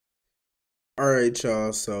Alright,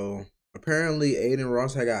 y'all. So apparently Adin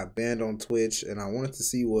Ross had got banned on Twitch, and I wanted to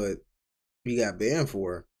see what he got banned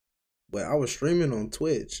for. But I was streaming on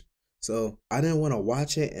Twitch, so I didn't want to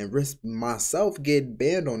watch it and risk myself getting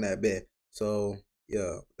banned on that bit. So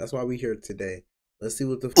yeah, that's why we here today. Let's see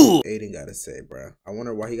what the fuck Adin got to say, bro. I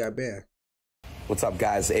wonder why he got banned. What's up,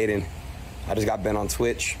 guys? Adin. I just got banned on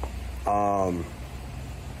Twitch. I'm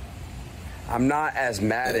not as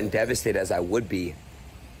mad and devastated as I would be,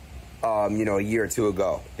 a year or two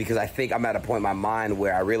ago, because I think I'm at a point in my mind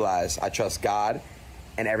where I realize I trust God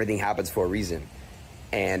and everything happens for a reason.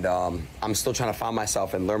 And I'm still trying to find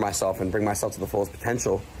myself and learn myself and bring myself to the fullest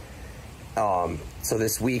potential. So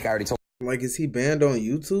this week I already told is he banned on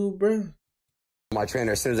YouTube, bro? My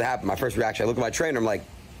trainer, as soon as it happened, my first reaction, I look at my trainer, I'm like,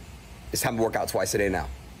 it's time to work out twice a day now.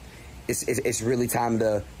 It's really time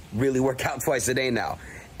to really work out twice a day now.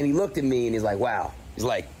 And he looked at me and he's like, wow. He's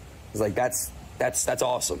like, that's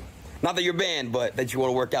awesome. Not that you're banned, but that you want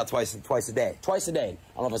to work out twice a day. Twice a day.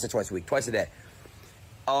 I don't know if I said twice a week, twice a day.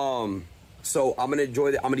 So I'm gonna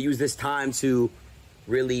I'm gonna use this time to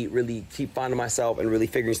really keep finding myself and really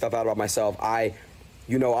figuring stuff out about myself. I'm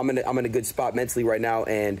in a good spot mentally right now,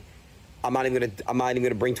 and I'm not even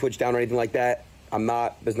gonna bring Twitch down or anything like that.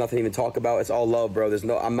 There's nothing to even talk about. It's all love, bro.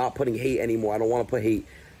 I'm not putting hate anymore. I don't want to put hate.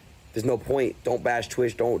 There's no point. Don't bash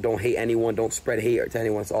Twitch. Don't hate anyone. Don't spread hate to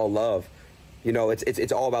anyone. It's all love.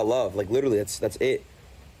 It's all about love. Like literally, that's it.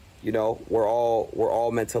 We're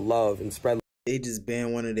all meant to love and spread. They just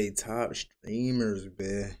banned one of their top streamers,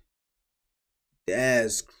 man.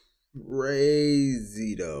 That's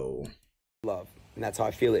crazy though. Love, and that's how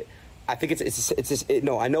I feel it. I think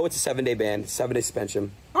I know it's a 7-day ban, 7-day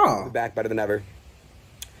suspension. Oh, I'll be back better than ever.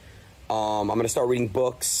 I'm gonna start reading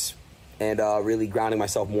books and really grounding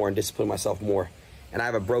myself more and disciplining myself more. And I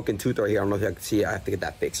have a broken tooth right here. I don't know if you can see it. I have to get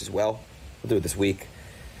that fixed as well. I'll do it this week.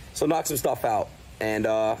 So knock some stuff out. And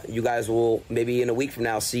you guys will maybe in a week from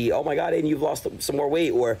now see, oh my God, Adin, you've lost some more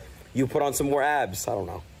weight, or you put on some more abs. I don't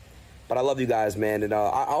know. But I love you guys, man. And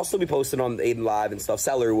I'll still be posting on Adin Live and stuff.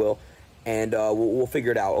 Celery will. And we'll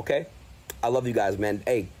figure it out, okay? I love you guys, man.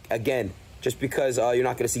 Hey, again, just because you're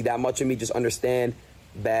not going to see that much of me, just understand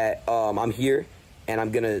that I'm here and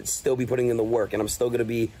I'm going to still be putting in the work, and I'm still going to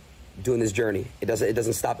be doing this journey. It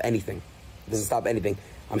doesn't stop anything. It doesn't stop anything.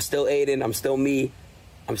 I'm still Adin. I'm still me.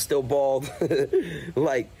 I'm still bald.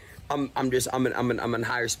 Like I'm in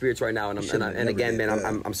higher spirits right now, and again, man,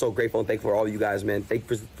 I'm so grateful and thankful for all of you guys, man. Thank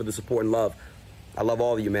you for the support and love. I love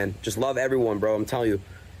all of you, man. Just love everyone, bro. I'm telling you,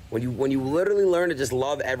 when you literally learn to just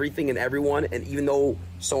love everything and everyone, and even though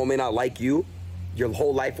someone may not like you, your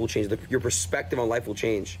whole life will change. Your perspective on life will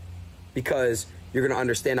change, because you're gonna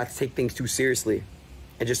understand not to take things too seriously,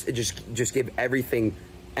 and just give everything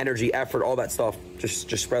energy, effort, all that stuff. Just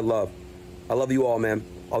spread love. I love you all, man.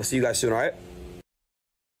 I'll see you guys soon, all right?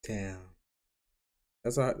 Damn.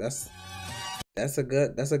 That's a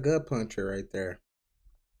good puncher right there.